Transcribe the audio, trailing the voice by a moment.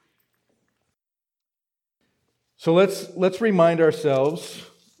So let's remind ourselves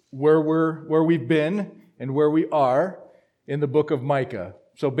where we've been and where we are in the book of Micah.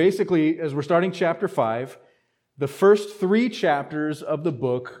 So basically, as we're starting chapter 5, the first 3 chapters of the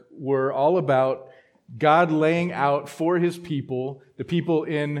book were all about God laying out for his people, the people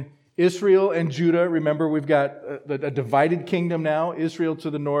in Israel and Judah. Remember, we've got a divided kingdom now, Israel to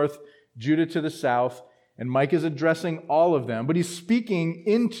the north, Judah to the south, and Micah is addressing all of them. But he's speaking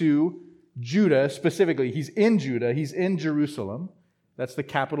into Judah specifically. He's in Judah. He's in Jerusalem. That's the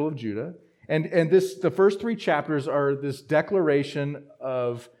capital of Judah. And the first 3 chapters are this declaration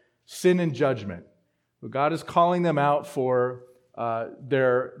of sin and judgment. God is calling them out for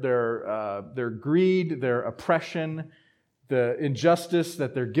their greed, their oppression, the injustice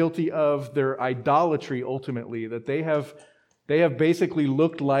that they're guilty of, their idolatry ultimately, that they have basically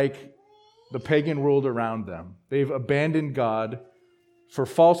looked like the pagan world around them. They've abandoned God for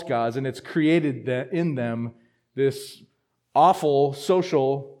false gods, and it's created in them this awful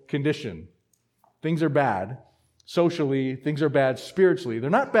social condition. Things are bad socially, things are bad spiritually. They're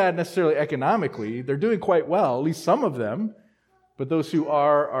not bad necessarily economically. They're doing quite well, at least some of them, but those who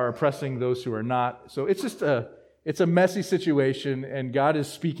are oppressing those who are not. So it's a messy situation, and God is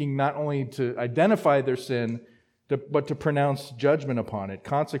speaking not only to identify their sin, but to pronounce judgment upon it,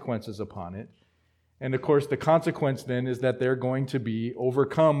 consequences upon it. And of course, the consequence then is that they're going to be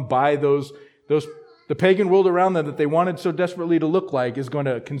overcome by the pagan world around them that they wanted so desperately to look like is going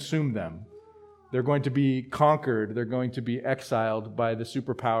to consume them. They're going to be conquered. They're going to be exiled by the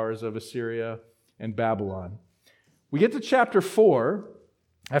superpowers of Assyria and Babylon. We get to chapter 4,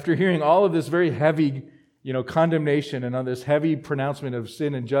 after hearing all of this very heavy, condemnation and on this heavy pronouncement of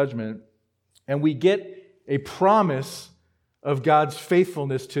sin and judgment, and we get a promise of God's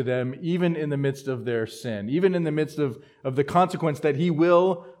faithfulness to them, even in the midst of their sin, even in the midst of the consequence that he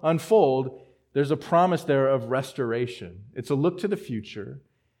will unfold. There's a promise there of restoration. It's a look to the future,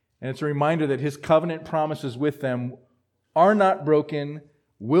 and it's a reminder that his covenant promises with them are not broken,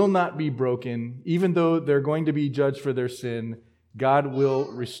 will not be broken. Even though they're going to be judged for their sin, God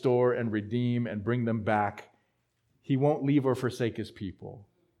will restore and redeem and bring them back. He won't leave or forsake his people.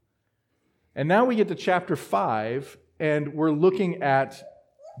 And now we get to chapter 5, and we're looking at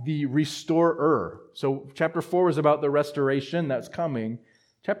the restorer. So chapter 4 is about the restoration that's coming.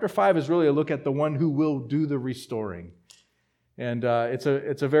 Chapter 5 is really a look at the one who will do the restoring. And it's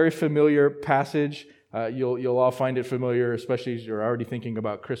a very familiar passage. You'll all find it familiar, especially as you're already thinking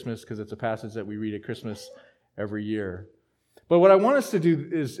about Christmas, because it's a passage that we read at Christmas every year. But what I want us to do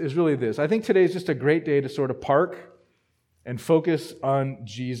is really this. I think today is just a great day to sort of park and focus on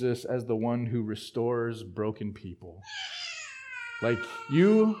Jesus as the one who restores broken people. Like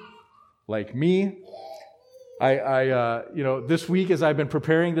you, like me. This week as I've been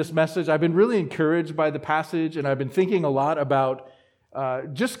preparing this message, I've been really encouraged by the passage, and I've been thinking a lot about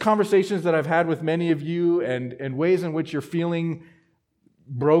just conversations that I've had with many of you and ways in which you're feeling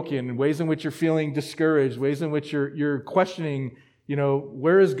broken, ways in which you're feeling discouraged, ways in which you're questioning,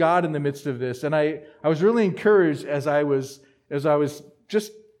 where is God in the midst of this? And I was really encouraged as I was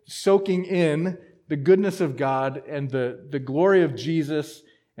just soaking in the goodness of God and the glory of Jesus,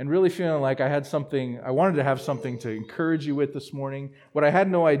 and really feeling like I wanted to have something to encourage you with this morning. What I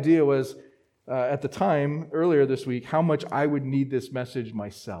had no idea was, at the time, earlier this week, how much I would need this message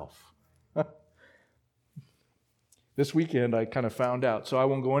myself. This weekend, I kind of found out, so I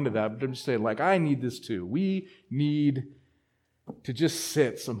won't go into that, but I'm just saying, I need this too. We need to just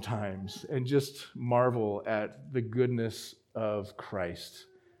sit sometimes and just marvel at the goodness of Christ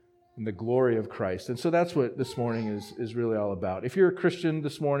and the glory of Christ. And so that's what this morning is really all about. If you're a Christian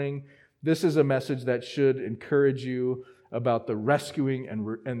this morning, this is a message that should encourage you about the rescuing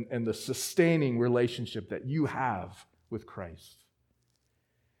and the sustaining relationship that you have with Christ.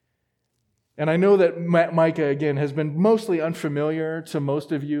 And I know that Micah, again, has been mostly unfamiliar to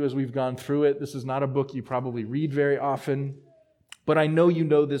most of you as we've gone through it. This is not a book you probably read very often, but I know you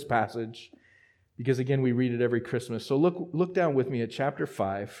know this passage because, again, we read it every Christmas. So look down with me at chapter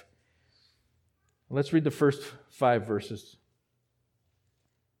 5. Let's read the first 5 verses.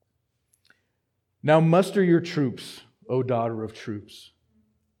 Now muster your troops, O daughter of troops.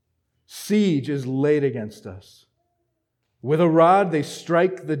 Siege is laid against us. With a rod they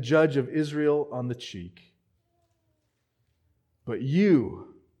strike the judge of Israel on the cheek. But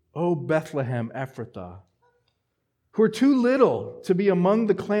you, O Bethlehem Ephrathah, who are too little to be among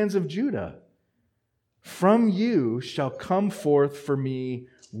the clans of Judah, from you shall come forth for me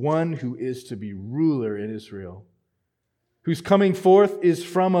one who is to be ruler in Israel, whose coming forth is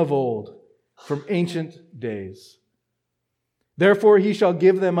from of old, from ancient days. Therefore he shall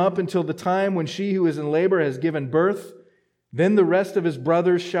give them up until the time when she who is in labor has given birth. Then the rest of his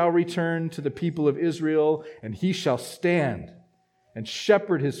brothers shall return to the people of Israel, and he shall stand and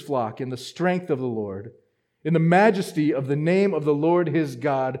shepherd his flock in the strength of the Lord, in the majesty of the name of the Lord his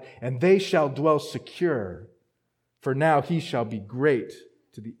God, and they shall dwell secure. For now he shall be great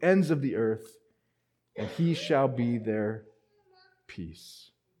to the ends of the earth, and he shall be their peace.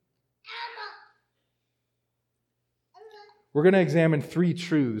 We're going to examine three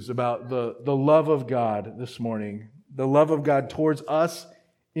truths about the love of God this morning. The love of God towards us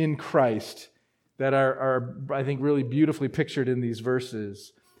in Christ that are, I think, really beautifully pictured in these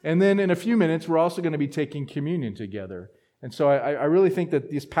verses. And then in a few minutes, we're also going to be taking communion together. And so I really think that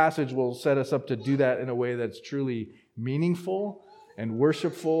this passage will set us up to do that in a way that's truly meaningful and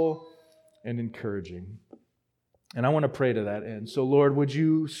worshipful and encouraging. And I want to pray to that end. So Lord, would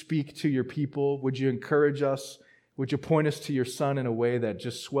you speak to your people? Would you encourage us? Would you point us to your Son in a way that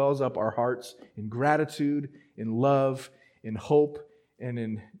just swells up our hearts in gratitude, in love, in hope, and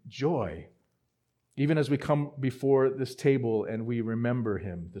in joy, even as we come before this table and we remember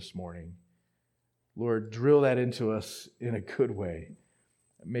him this morning. Lord, drill that into us in a good way.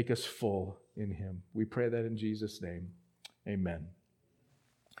 Make us full in him. We pray that in Jesus' name. Amen.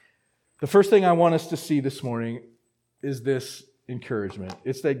 The first thing I want us to see this morning is this encouragement.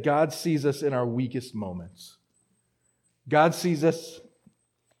 It's that God sees us in our weakest moments. God sees us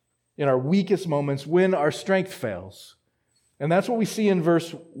in our weakest moments when our strength fails. And that's what we see in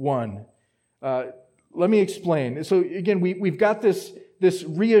verse 1. Let me explain. So again, we've got this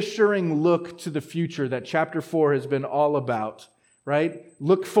reassuring look to the future that chapter 4 has been all about, right?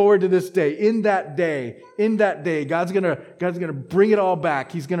 Look forward to this day. In that day, God's gonna bring it all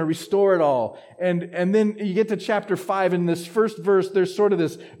back. He's gonna restore it all. And then you get to chapter 5, in this first verse, there's sort of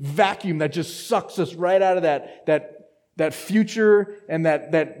this vacuum that just sucks us right out of that future and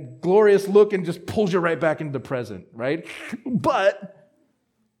that glorious look and just pulls you right back into the present, right? But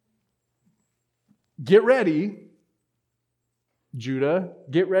get ready, Judah.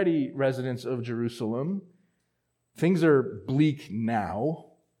 Get ready, residents of Jerusalem. Things are bleak now,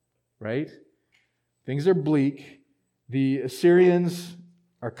 right? Things are bleak. The Assyrians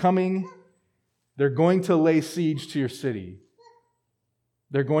are coming. They're going to lay siege to your city.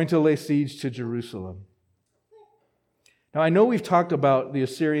 They're going to lay siege to Jerusalem. Now, I know we've talked about the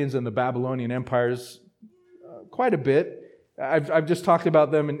Assyrians and the Babylonian empires quite a bit. I've just talked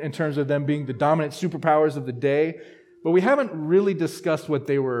about them in terms of them being the dominant superpowers of the day, but we haven't really discussed what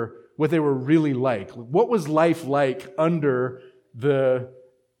they were really like. What was life like under the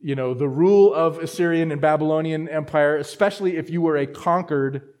rule of Assyrian and Babylonian empire, especially if you were a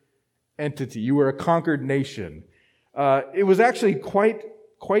conquered entity, you were a conquered nation? It was actually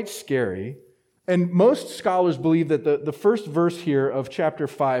quite scary. And most scholars believe that the first verse here of chapter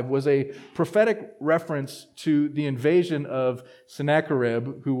 5 was a prophetic reference to the invasion of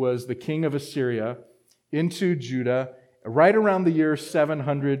Sennacherib, who was the king of Assyria, into Judah right around the year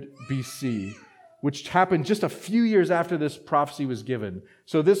 700 BC, which happened just a few years after this prophecy was given.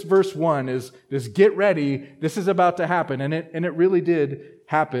 So this verse 1 is this: get ready, this is about to happen. And it really did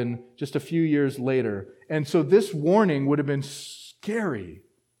happen just a few years later. And so this warning would have been scary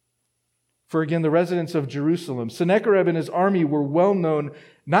for, again, the residents of Jerusalem. Sennacherib and his army were well known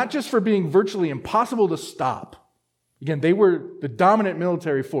not just for being virtually impossible to stop. Again, they were the dominant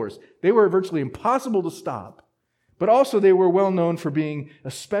military force. They were virtually impossible to stop. But also they were well known for being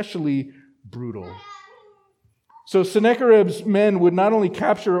especially brutal. So Sennacherib's men would not only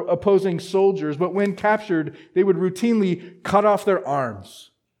capture opposing soldiers, but when captured, they would routinely cut off their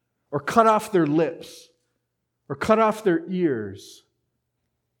arms, or cut off their lips, or cut off their ears.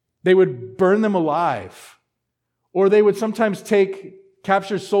 They would burn them alive. Or they would sometimes take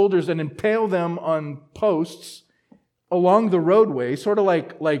captured soldiers and impale them on posts along the roadway, sort of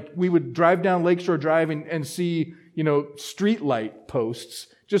like we would drive down Lakeshore Drive and see, street light posts,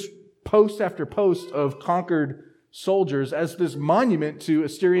 just post after post of conquered soldiers as this monument to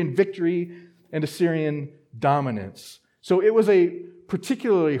Assyrian victory and Assyrian dominance. So it was a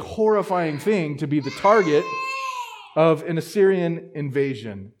particularly horrifying thing to be the target of an Assyrian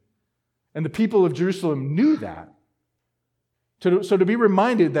invasion. And the people of Jerusalem knew that. So to be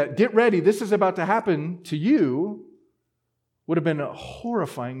reminded that, get ready, this is about to happen to you, would have been a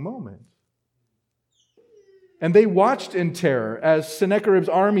horrifying moment. And they watched in terror as Sennacherib's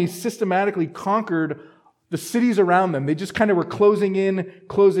army systematically conquered the cities around them. They just kind of were closing in.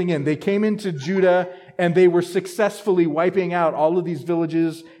 They came into Judah and they were successfully wiping out all of these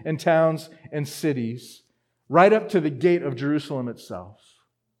villages and towns and cities, right up to the gate of Jerusalem itself.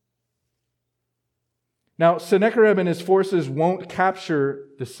 Now, Sennacherib and his forces won't capture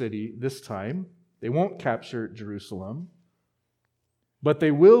the city this time. They won't capture Jerusalem. But they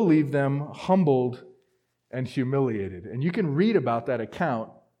will leave them humbled and humiliated. And you can read about that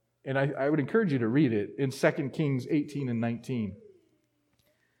account, and I would encourage you to read it in 2 Kings 18 and 19.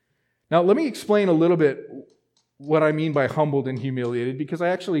 Now, let me explain a little bit what I mean by humbled and humiliated, because I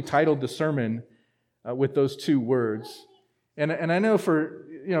actually titled the sermon with those two words. And I know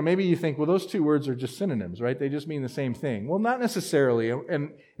maybe you think, well, those two words are just synonyms, right? They just mean the same thing. Well, not necessarily,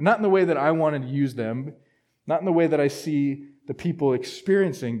 and not in the way that I wanted to use them, not in the way that I see the people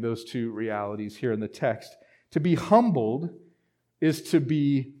experiencing those two realities here in the text. To be humbled is to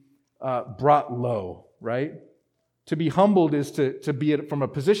be brought low, right? To be humbled is to be from a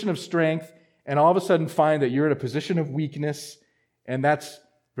position of strength and all of a sudden find that you're in a position of weakness, and that's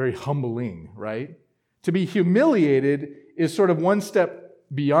very humbling, right? To be humiliated is sort of one step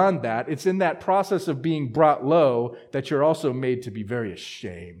beyond that. It's in that process of being brought low that you're also made to be very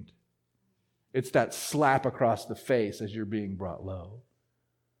ashamed. It's that slap across the face as you're being brought low.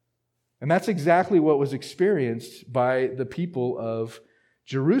 And that's exactly what was experienced by the people of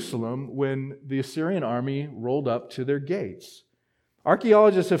Jerusalem when the Assyrian army rolled up to their gates.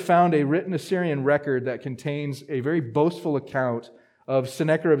 Archaeologists have found a written Assyrian record that contains a very boastful account of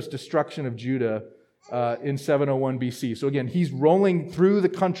Sennacherib's destruction of Judah in 701 BC. So again, he's rolling through the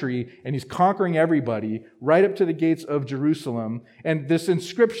country and he's conquering everybody right up to the gates of Jerusalem. And this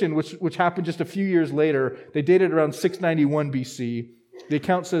inscription, which happened just a few years later, they dated around 691 BC. The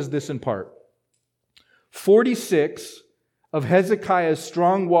account says this in part: 46 of Hezekiah's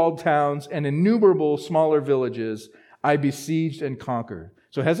strong-walled towns and innumerable smaller villages I besieged and conquered.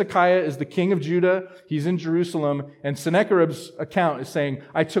 So Hezekiah is the king of Judah. He's in Jerusalem. And Sennacherib's account is saying,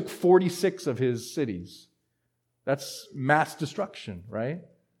 I took 46 of his cities. That's mass destruction, right?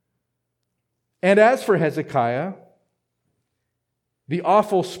 And as for Hezekiah, the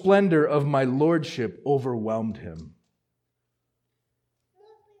awful splendor of my lordship overwhelmed him.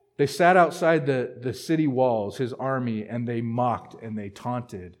 They sat outside the city walls, his army, and they mocked and they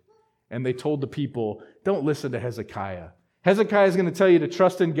taunted. And they told the people, don't listen to Hezekiah. Hezekiah is going to tell you to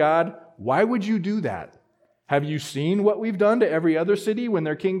trust in God. Why would you do that? Have you seen what we've done to every other city when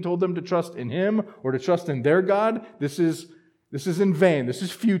their king told them to trust in him or to trust in their God? This is in vain. This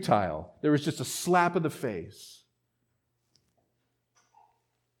is futile. There was just a slap of the face.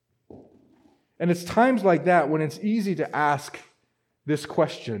 And it's times like that when it's easy to ask this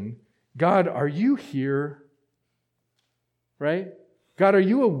question, God, are you here? Right? God, are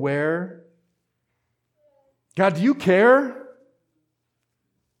you aware? God, do you care?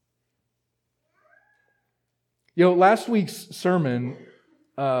 Last week's sermon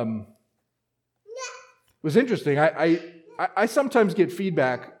was interesting. I sometimes get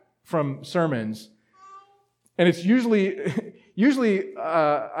feedback from sermons, and it's usually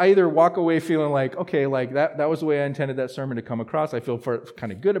I either walk away feeling like, okay, like that was the way I intended that sermon to come across. I feel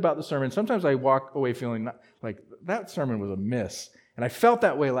kind of good about the sermon. Sometimes I walk away feeling like that sermon was a miss, and I felt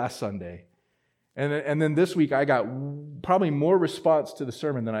that way last Sunday. And then this week I got probably more response to the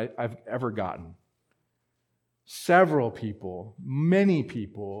sermon than I've ever gotten. Several people, many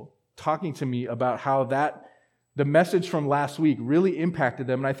people, talking to me about how the message from last week really impacted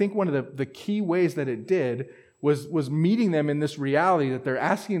them. And I think one of the key ways that it did was meeting them in this reality that they're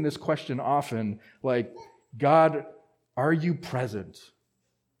asking this question often, like, God, are you present?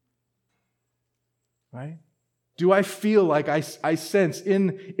 Right? Do I feel like I sense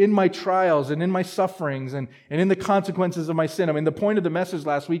in my trials and in my sufferings and in the consequences of my sin? I mean, the point of the message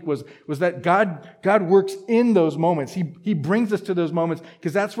last week was that God works in those moments. He brings us to those moments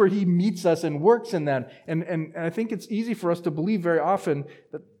because that's where He meets us and works in that. And I think it's easy for us to believe very often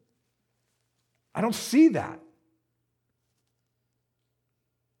that I don't see that.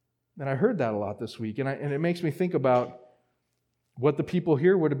 And I heard that a lot this week, and it makes me think about what the people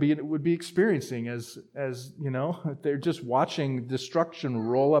here would be experiencing as they're just watching destruction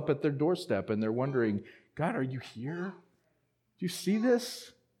roll up at their doorstep, and they're wondering, God, are you here? Do you see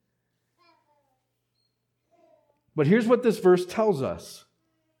this? But here's what this verse tells us.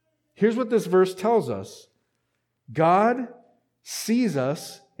 God sees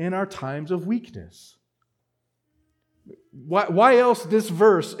us in our times of weakness. Why else this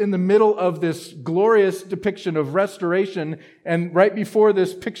verse in the middle of this glorious depiction of restoration and right before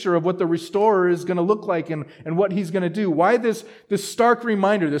this picture of what the restorer is going to look like and what He's going to do? Why this stark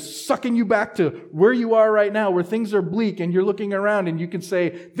reminder, this sucking you back to where you are right now, where things are bleak and you're looking around and you can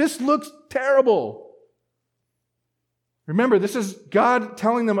say, this looks terrible. Remember, this is God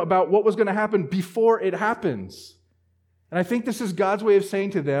telling them about what was going to happen before it happens. And I think this is God's way of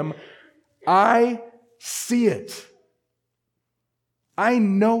saying to them, I see it. I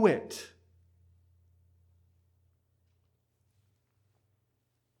know it.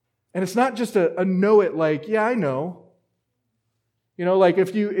 And it's not just a know it like, yeah, I know. You know, like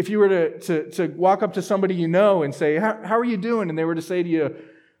if you were to walk up to somebody you know and say, how are you doing? And they were to say to you,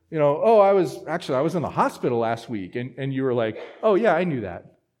 you know, oh, I was in the hospital last week. And you were like, oh, yeah, I knew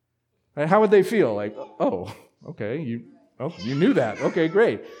that. And how would they feel? Like, oh, okay, you knew that. Okay,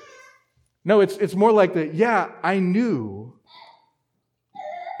 great. No, it's more like that, yeah, I knew.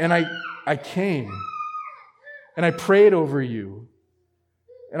 And I came. And I prayed over you.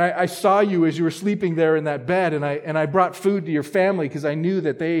 And I saw you as you were sleeping there in that bed, and I brought food to your family because I knew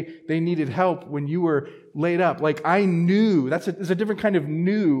that they needed help when you were laid up. Like, I knew. It's a different kind of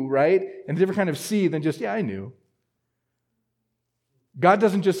knew, right? And a different kind of see than just, yeah, I knew. God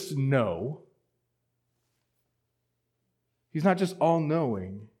doesn't just know. He's not just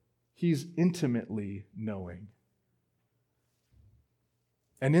all-knowing. He's intimately knowing.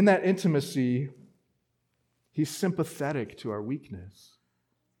 And in that intimacy, He's sympathetic to our weakness.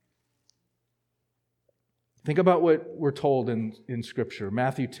 Think about what we're told in Scripture.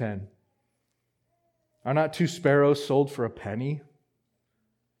 Matthew 10. Are not 2 sparrows sold for a penny?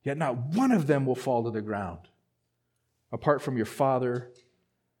 Yet not one of them will fall to the ground, apart from your Father.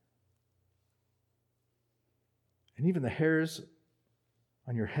 And even the hairs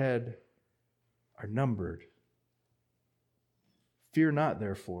on your head are numbered. Fear not,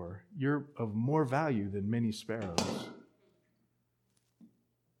 therefore. You're of more value than many sparrows.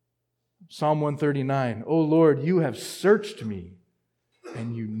 Psalm 139, O Lord, you have searched me,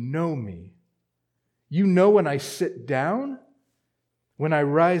 and you know me. You know when I sit down, when I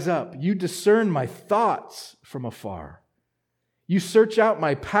rise up. You discern my thoughts from afar. You search out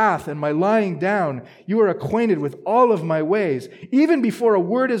my path and my lying down. You are acquainted with all of my ways. Even before a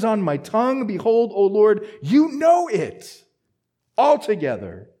word is on my tongue, behold, O Lord, you know it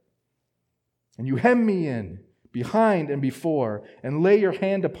altogether. And you hem me in, behind and before, and lay your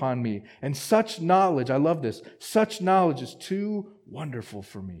hand upon me. And such knowledge, I love this, such knowledge is too wonderful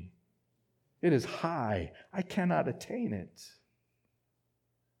for me. It is high. I cannot attain it.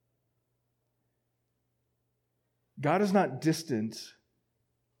 God is not distant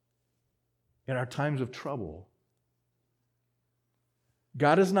in our times of trouble.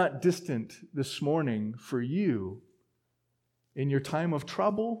 God is not distant this morning for you in your time of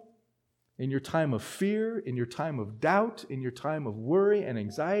trouble, in your time of fear, in your time of doubt, in your time of worry and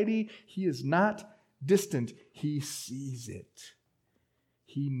anxiety. He is not distant. He sees it.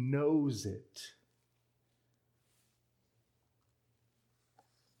 He knows it.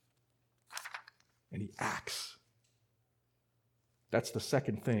 And He acts. That's the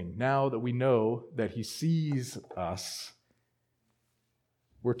second thing. Now that we know that He sees us,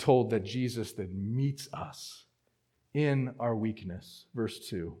 we're told that Jesus then meets us in our weakness. Verse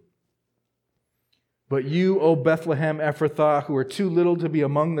 2. But you, O Bethlehem Ephrathah, who are too little to be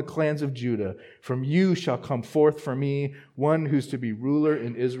among the clans of Judah, from you shall come forth for me one who's to be ruler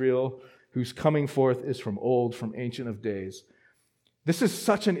in Israel, whose coming forth is from old, from ancient of days. This is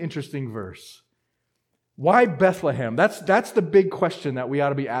such an interesting verse. Why Bethlehem? That's the big question that we ought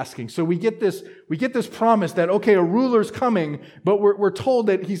to be asking. So we get this promise that, okay, a ruler's coming, but we're told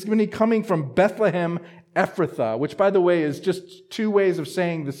that he's going to be coming from Bethlehem Ephrathah, which, by the way, is just two ways of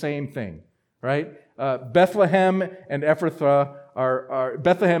saying the same thing, right? Bethlehem and Ephrathah are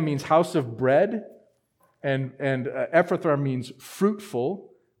Bethlehem means house of bread, and Ephrathah means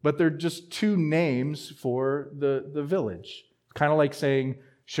fruitful, but they're just two names for the village. Kind of like saying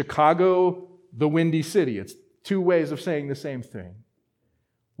Chicago, the Windy City. It's two ways of saying the same thing.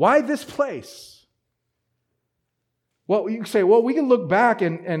 Why this place? Well, you say, well, we can look back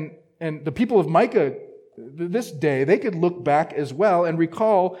and the people of Micah this day, they could look back as well and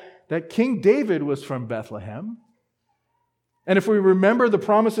recall that King David was from Bethlehem. And if we remember the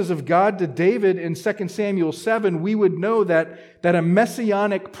promises of God to David in 2 Samuel 7, we would know that a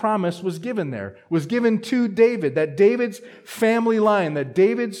messianic promise was given there, was given to David, that David's family line, that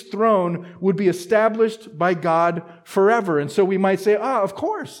David's throne would be established by God forever. And so we might say, of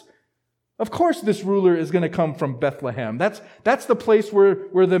course this ruler is going to come from Bethlehem. That's the place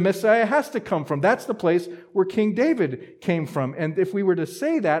where the Messiah has to come from. That's the place where King David came from. And if we were to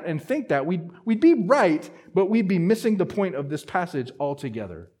say that and think that, we'd be right, but we'd be missing the point of this passage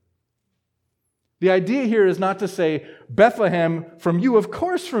altogether. The idea here is not to say, Bethlehem, from you, of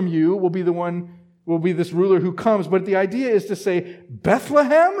course from you, will be this ruler who comes, but the idea is to say,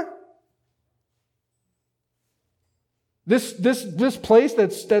 Bethlehem? This place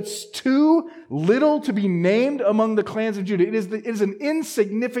that's too little to be named among the clans of Judah. It is an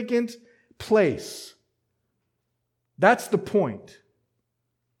insignificant place. That's the point.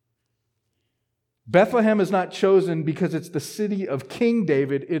 Bethlehem is not chosen because it's the city of King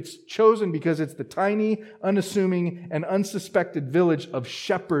David. It's chosen because it's the tiny, unassuming, and unsuspected village of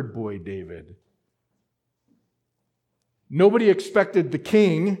shepherd boy David. Nobody expected the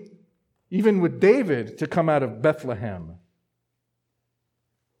king, even with David, to come out of Bethlehem.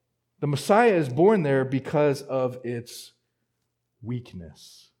 The Messiah is born there because of its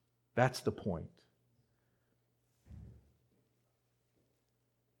weakness. That's the point.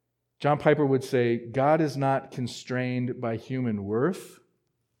 John Piper would say, God is not constrained by human worth,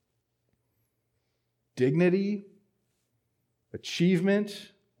 dignity,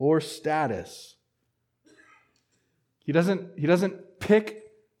 achievement, or status. He doesn't pick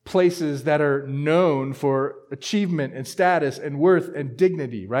places that are known for achievement and status and worth and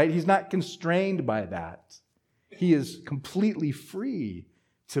dignity, right? He's not constrained by that. He is completely free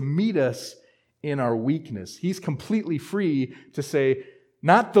to meet us in our weakness. He's completely free to say,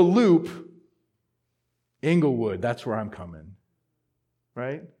 not the Loop, Inglewood, that's where I'm coming,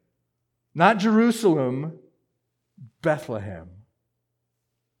 right? Not Jerusalem, Bethlehem.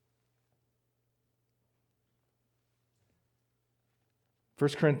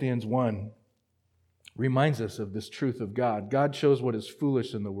 First Corinthians 1 reminds us of this truth of God. God shows what is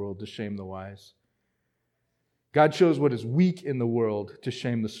foolish in the world to shame the wise. God shows what is weak in the world to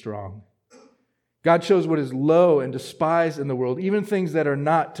shame the strong. God shows what is low and despised in the world, even things that are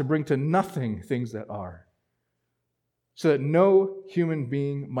not, to bring to nothing things that are, so that no human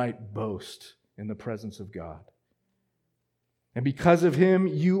being might boast in the presence of God. And because of him,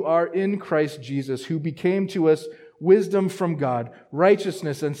 you are in Christ Jesus, who became to us wisdom from God,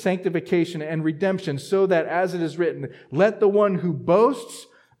 righteousness and sanctification and redemption, so that, as it is written, let the one who boasts,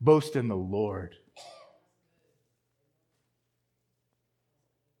 boast in the Lord.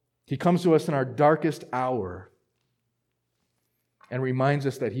 He comes to us in our darkest hour and reminds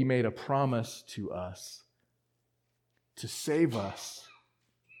us that he made a promise to us to save us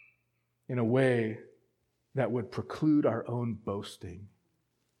in a way that would preclude our own boasting.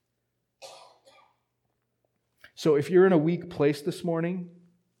 So if you're in a weak place this morning,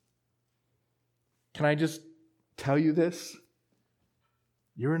 can I just tell you this?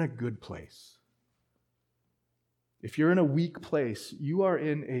 You're in a good place. If you're in a weak place, you are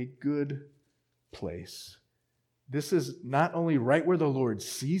in a good place. This is not only right where the Lord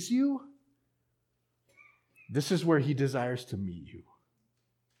sees you, this is where he desires to meet you.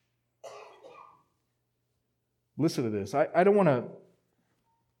 Listen to this. I don't want to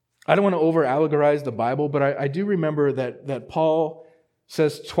over-allegorize the Bible, but I do remember that Paul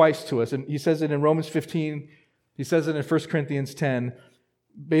says twice to us, and he says it in Romans 15, he says it in 1 Corinthians 10,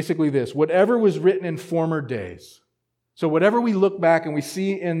 basically this: whatever was written in former days. So whatever we look back and we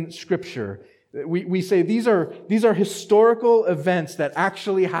see in Scripture, we say these are historical events that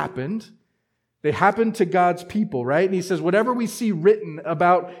actually happened. They happened to God's people, right? And he says whatever we see written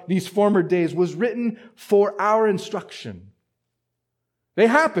about these former days was written for our instruction. They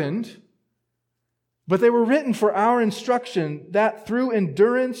happened, but they were written for our instruction, that through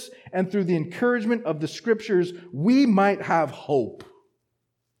endurance and through the encouragement of the Scriptures, we might have hope.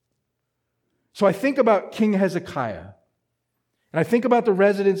 So I think about King Hezekiah, and I think about the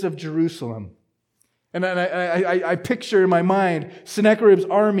residents of Jerusalem, and I picture in my mind Sennacherib's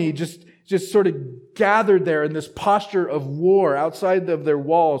army just sort of gathered there in this posture of war outside of their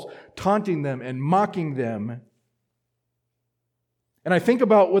walls, taunting them and mocking them. And I think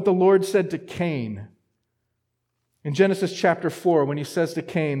about what the Lord said to Cain in Genesis chapter 4, when he says to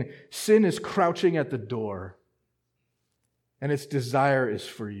Cain, sin is crouching at the door, and its desire is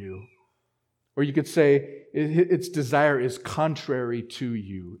for you. Or you could say, its desire is contrary to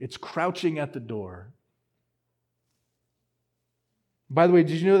you. It's crouching at the door. By the way,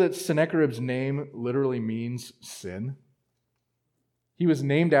 did you know that Sennacherib's name literally means sin? He was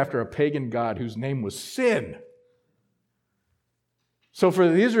named after a pagan god whose name was Sin. So for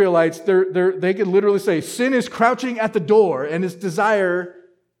the Israelites, they could literally say, sin is crouching at the door and its desire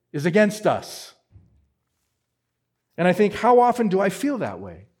is against us. And I think, how often do I feel that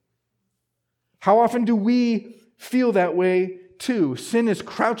way? How often do we feel that way too? Sin is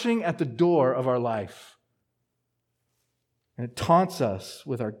crouching at the door of our life. And it taunts us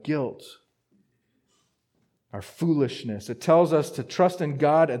with our guilt, our foolishness. It tells us to trust in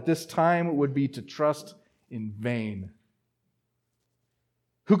God at this time would be to trust in vain.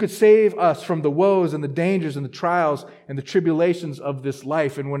 Who could save us from the woes and the dangers and the trials and the tribulations of this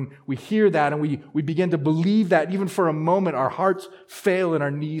life? And when we hear that and we begin to believe that, even for a moment, our hearts fail and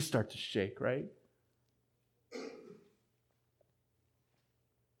our knees start to shake, right?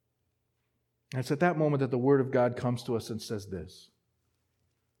 And it's at that moment that the Word of God comes to us and says this: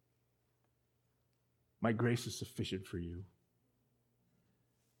 my grace is sufficient for you.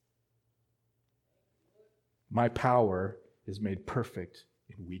 My power is made perfect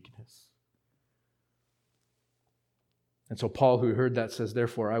in weakness. And so Paul, who heard that, says,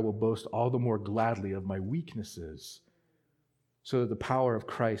 therefore, I will boast all the more gladly of my weaknesses, so that the power of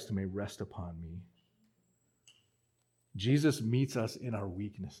Christ may rest upon me. Jesus meets us in our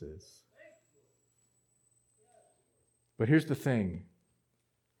weaknesses. But here's the thing.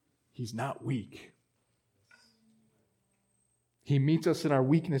 He's not weak. He meets us in our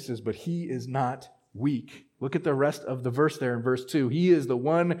weaknesses, but he is not weak. Look at the rest of the verse there in verse 2. He is the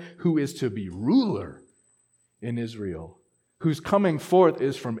one who is to be ruler in Israel, whose coming forth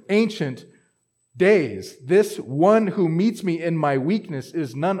is from ancient days. This one who meets me in my weakness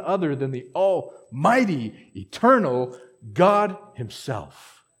is none other than the almighty, eternal God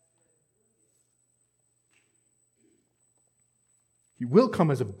himself. He will come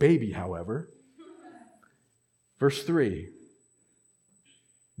as a baby, however. Verse 3.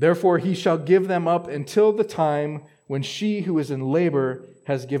 Therefore he shall give them up until the time when she who is in labor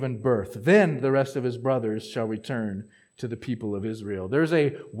has given birth. Then the rest of his brothers shall return to the people of Israel. There's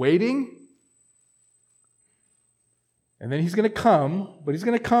a waiting, and then he's going to come, but he's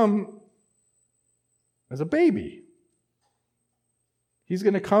going to come as a baby. He's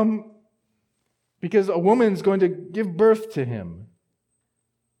going to come because a woman's going to give birth to him.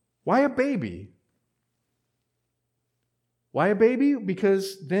 Why a baby? Why a baby?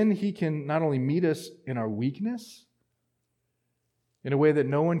 Because then he can not only meet us in our weakness, in a way that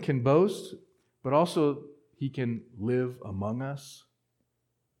no one can boast, but also he can live among us.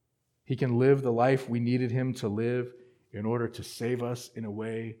 He can live the life we needed him to live in order to save us in a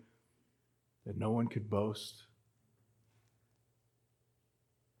way that no one could boast.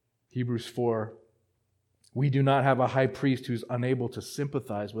 Hebrews 4, we do not have a high priest who's unable to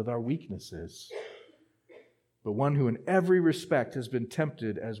sympathize with our weaknesses, but one who in every respect has been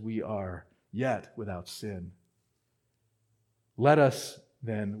tempted as we are, yet without sin. Let us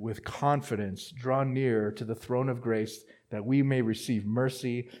then, with confidence, draw near to the throne of grace, that we may receive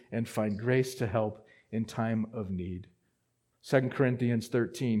mercy and find grace to help in time of need. 2 Corinthians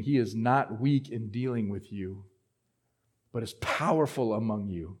 13, he is not weak in dealing with you, but is powerful among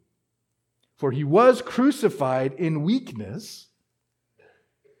you. For he was crucified in weakness,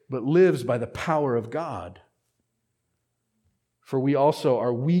 but lives by the power of God. For we also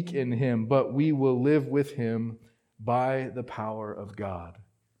are weak in him, but we will live with him by the power of God.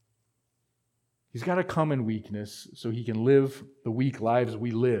 He's got to come in weakness so he can live the weak lives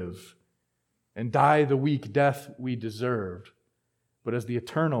we live and die the weak death we deserved. But as the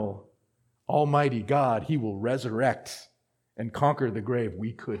eternal, almighty God, he will resurrect and conquer the grave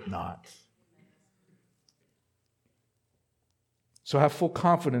we could not. So have full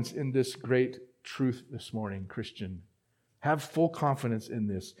confidence in this great truth this morning, Christian. Have full confidence in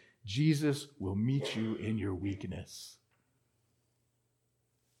this. Jesus will meet you in your weakness.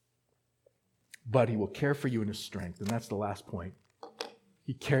 But he will care for you in his strength. And that's the last point.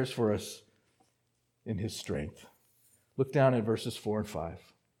 He cares for us in his strength. Look down at verses 4 and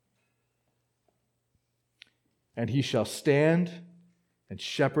 5. And he shall stand and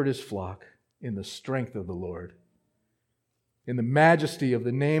shepherd his flock in the strength of the Lord, in the majesty of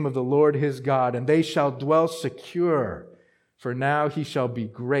the name of the Lord his God, and they shall dwell secure. For now he shall be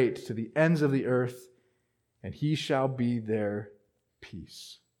great to the ends of the earth, and he shall be their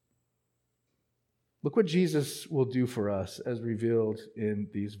peace. Look what Jesus will do for us as revealed in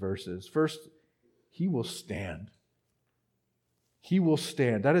these verses. First, he will stand. He will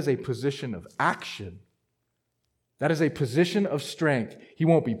stand. That is a position of action. That is a position of strength. He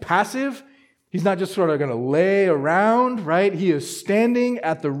won't be passive. He's not just sort of going to lay around, right? He is standing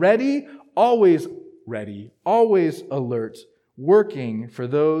at the ready, always alert, working for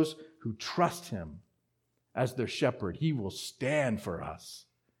those who trust him as their shepherd. He will stand for us.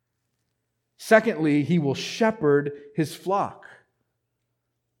 Secondly, he will shepherd his flock.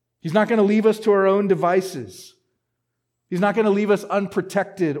 He's not going to leave us to our own devices. He's not going to leave us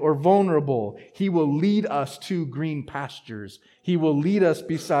unprotected or vulnerable. He will lead us to green pastures. He will lead us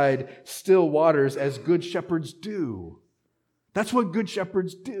beside still waters as good shepherds do. That's what good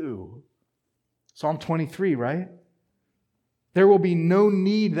shepherds do. Psalm 23, right? There will be no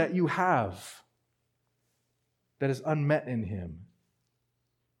need that you have that is unmet in him.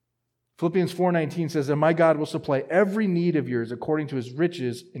 Philippians 4:19 says that my God will supply every need of yours according to his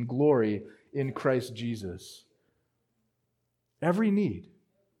riches and glory in Christ Jesus. Every need.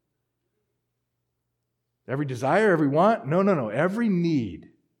 Every desire, every want? No. Every need.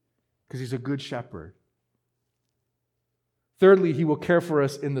 because he's a good shepherd. Thirdly, he will care for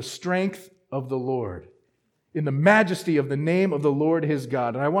us in the strength of the Lord, in the majesty of the name of the Lord his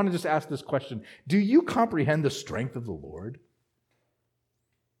God. And I want to just ask this question. Do you comprehend the strength of the Lord?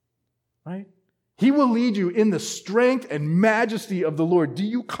 Right? He will lead you in the strength and majesty of the Lord. Do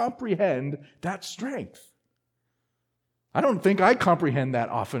you comprehend that strength? I don't think I comprehend that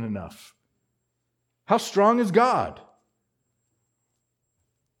often enough. How strong is God?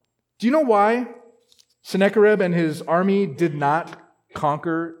 Do you know why Sennacherib and his army did not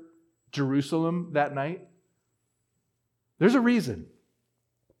conquer Jerusalem that night? There's a reason.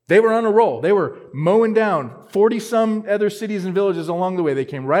 They were on a roll. They were mowing down 40-some other cities and villages along the way. They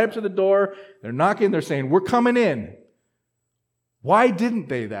came right up to the door. They're knocking. They're saying, we're coming in. Why didn't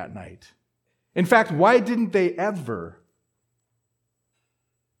they that night? In fact, why didn't they ever?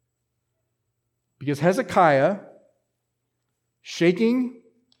 Because Hezekiah, shaking,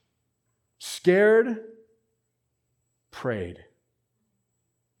 scared, prayed.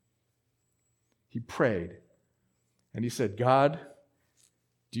 He prayed. And he said, God,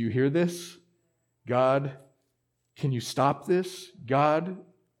 do you hear this? God, can you stop this? God,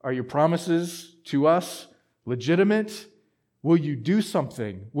 are your promises to us legitimate? Will you do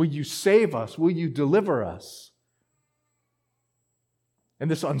something? Will you save us? Will you deliver us?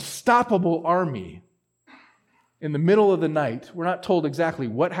 And this unstoppable army in the middle of the night, we're not told exactly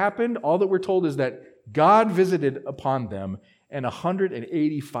what happened. All that we're told is that God visited upon them and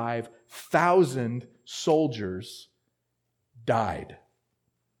 185,000 soldiers died.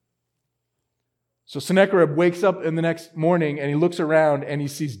 So Sennacherib wakes up in the next morning and he looks around and he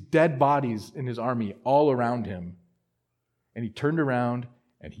sees dead bodies in his army all around him. And he turned around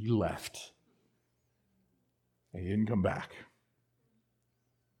and he left. And he didn't come back.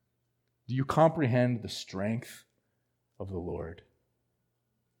 Do you comprehend the strength of the Lord?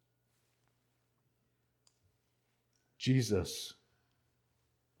 Jesus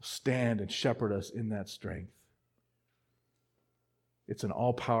will stand and shepherd us in that strength. It's an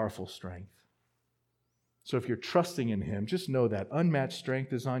all-powerful strength. So if you're trusting in him, just know that unmatched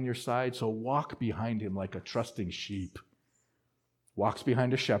strength is on your side, so walk behind him like a trusting sheep. Walks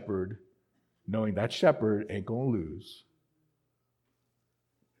behind a shepherd, knowing that shepherd ain't going to lose.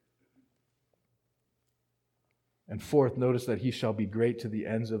 And fourth, notice that he shall be great to the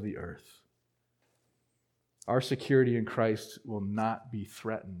ends of the earth. Our security in Christ will not be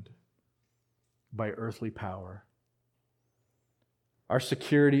threatened by earthly power. Our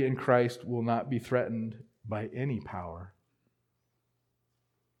security in Christ will not be threatened by any power.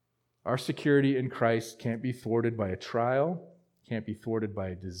 Our security in Christ can't be thwarted by a trial, can't be thwarted by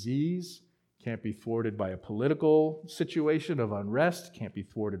a disease, can't be thwarted by a political situation of unrest, can't be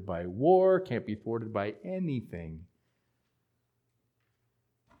thwarted by war, can't be thwarted by anything.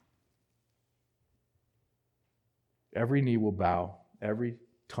 Every knee will bow, every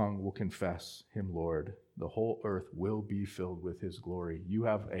tongue will confess him Lord. The whole earth will be filled with his glory. You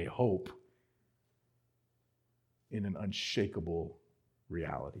have a hope in an unshakable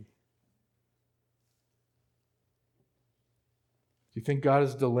reality. Do you think God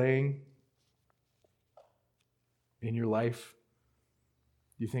is delaying in your life?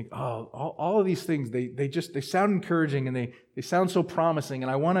 Do you think, all of these things, they sound encouraging and they sound so promising,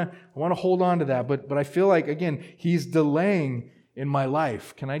 and I want to hold on to that, but I feel like, again, he's delaying in my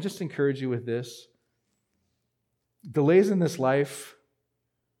life. Can I just encourage you with this? Delays in this life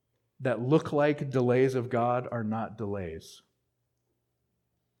that look like delays of God are not delays.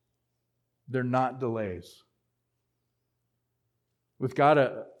 They're not delays. With God,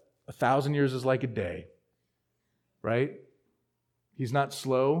 1,000 years is like a day, right? He's not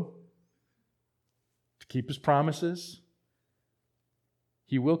slow to keep his promises.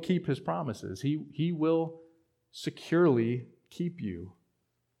 He will keep his promises. He will securely keep you.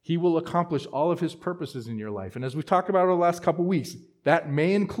 He will accomplish all of his purposes in your life. And as we've talked about over the last couple weeks, that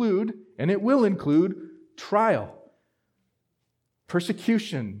may include, and it will include, trial,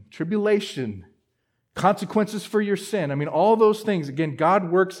 persecution, tribulation, consequences for your sin. I mean, all those things. Again,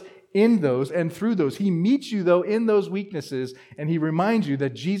 God works in those and through those. He meets you, though, in those weaknesses, and he reminds you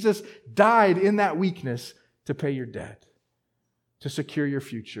that Jesus died in that weakness to pay your debt, to secure your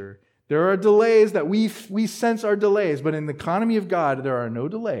future. There are delays that we sense are delays, but in the economy of God, there are no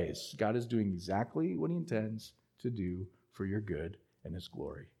delays. God is doing exactly what he intends to do for your good and his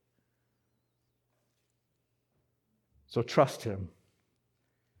glory. So trust him.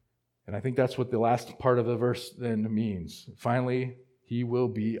 And I think that's what the last part of the verse then means. Finally, he will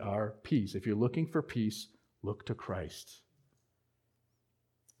be our peace. If you're looking for peace, look to Christ.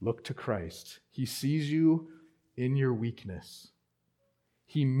 Look to Christ. He sees you in your weakness.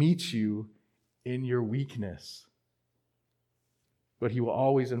 He meets you in your weakness. But He will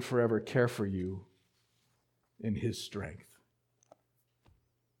always and forever care for you in His strength.